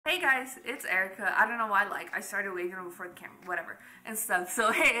guys, it's Erica. I don't know why, like, I started waving before the camera, whatever, and stuff.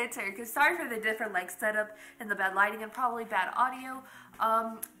 So, hey, it's Erika. Sorry for the different, like, setup and the bad lighting and probably bad audio.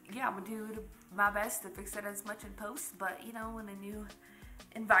 Yeah, I'm gonna do my best to fix it as much in post, but, you know, in a new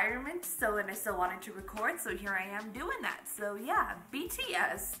environment, so, and I still wanted to record, so here I am doing that. So, yeah,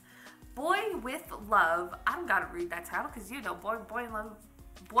 BTS, Boy With Love. I don't gotta read that title, because, you know, Boy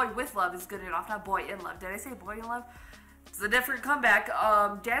With Love is good enough, not Boy In Love. Did I say Boy In Love? It's a different comeback.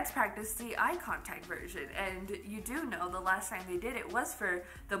 Dance Practice, the eye contact version. And you do know the last time they did it was for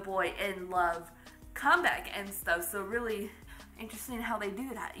the Boy In Love comeback and stuff. So really interesting how they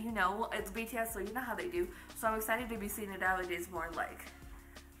do that. You know, it's BTS, so you know how they do. So I'm excited to be seeing it nowadays more like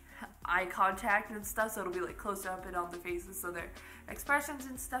eye contact and stuff. So it'll be like close up and on the faces, so their expressions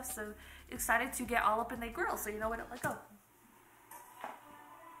and stuff. So excited to get all up in their grill. So you know what, let go.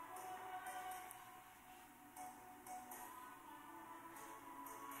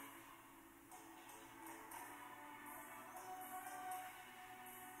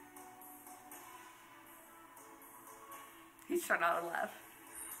 He's trying not to laugh.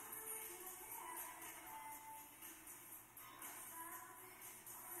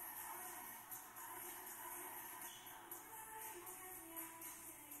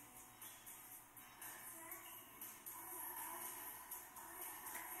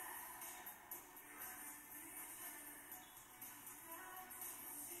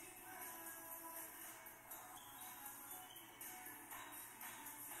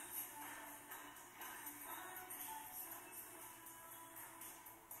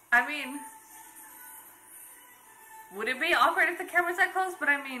 I mean, would it be awkward if the camera's that close? But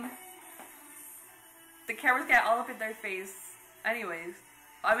I mean, the cameras get all up in their face anyways.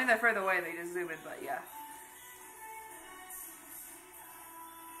 I mean, they're further away, they just zoom in, but yeah.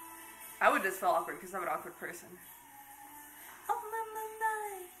 I would just feel awkward because I'm an awkward person. Oh, my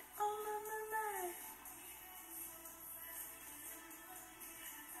night. Oh, my night.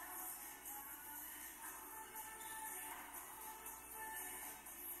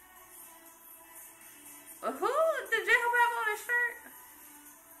 Who did J Hope have on his shirt?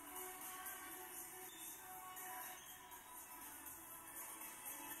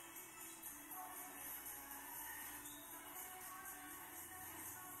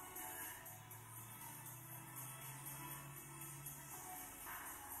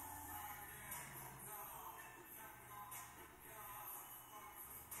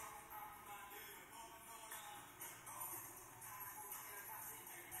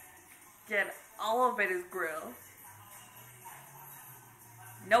 Get all up in his grill.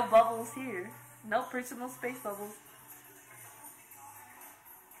 No bubbles here. No personal space bubbles.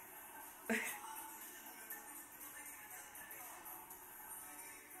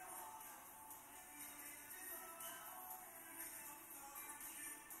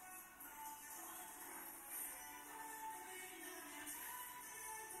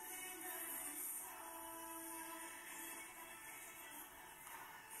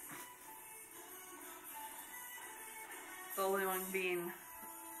 The only one being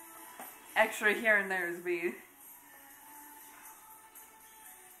extra here and there is me.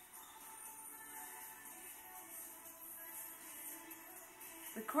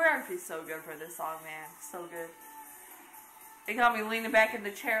 The choreography is so good for this song, man. So good. It got me leaning back in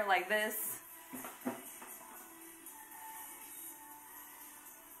the chair like this.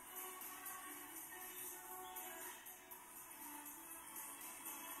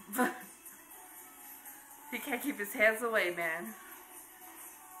 He can't keep his hands away, man.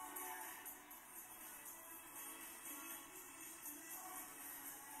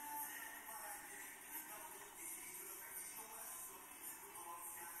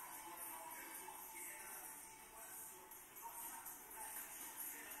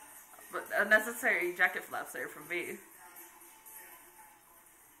 But unnecessary jacket flaps there from me.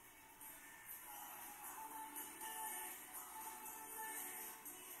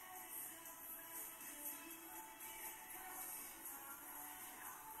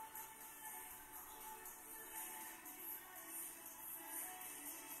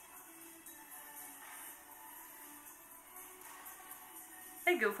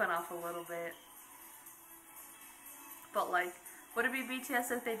 They goofing off a little bit. But like, would it be BTS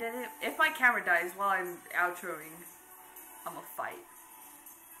if they did it? If my camera dies while I'm outroing, I'm gonna fight.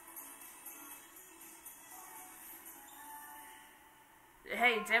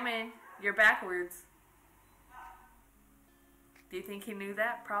 Hey, Jimin, you're backwards. Do you think he knew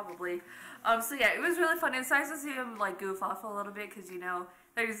that? Probably. So yeah, it was really fun. It's nice to see him like goof off a little bit because, you know,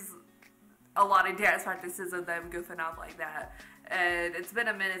 there's a lot of dance practices of them goofing off like that. And it's been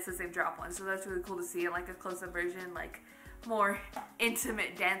a minute since they've dropped one, so that's really cool to see in like a close-up version. Like, more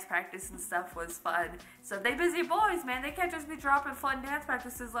intimate dance practice and stuff was fun. So they busy boys, man. They can't just be dropping fun dance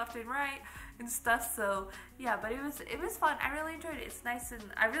practices left and right and stuff. So yeah, but it was fun. I really enjoyed it. It's nice, and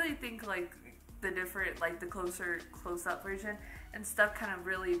I really think like the different, like the close-up version and stuff kind of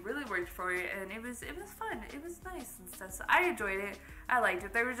really worked for it, and it was fun. It was nice and stuff. So I enjoyed it. I liked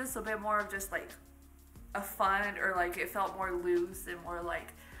it. There was just a bit more of just like a fun, or like it felt more loose and more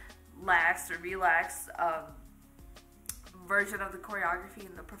like lax or relaxed version of the choreography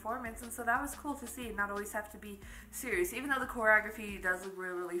and the performance, and so that was cool to see, and not always have to be serious, even though the choreography does look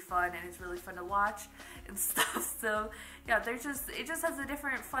really fun and it's really fun to watch and stuff. So yeah, it just has a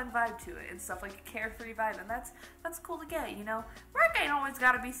different fun vibe to it and stuff, like a carefree vibe, and that's cool to get, you know. Work ain't always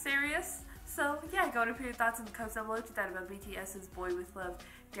gotta be serious. So yeah, go to put your thoughts in the comments down below. To that about BTS's Boy With Love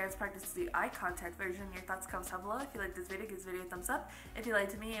dance practice, the eye contact version. Your thoughts come down below. If you like this video, give this video a thumbs up. If you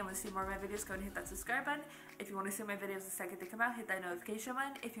like me and want to see more of my videos, go and hit that subscribe button. If you want to see my videos the second they come out, hit that notification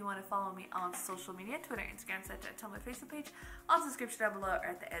button. If you want to follow me on social media, Twitter, Instagram, Snapchat, Tumblr, Facebook page, on the description down below or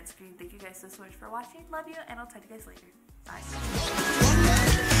at the end screen. Thank you guys so much for watching. Love you, and I'll talk to you guys later. Bye.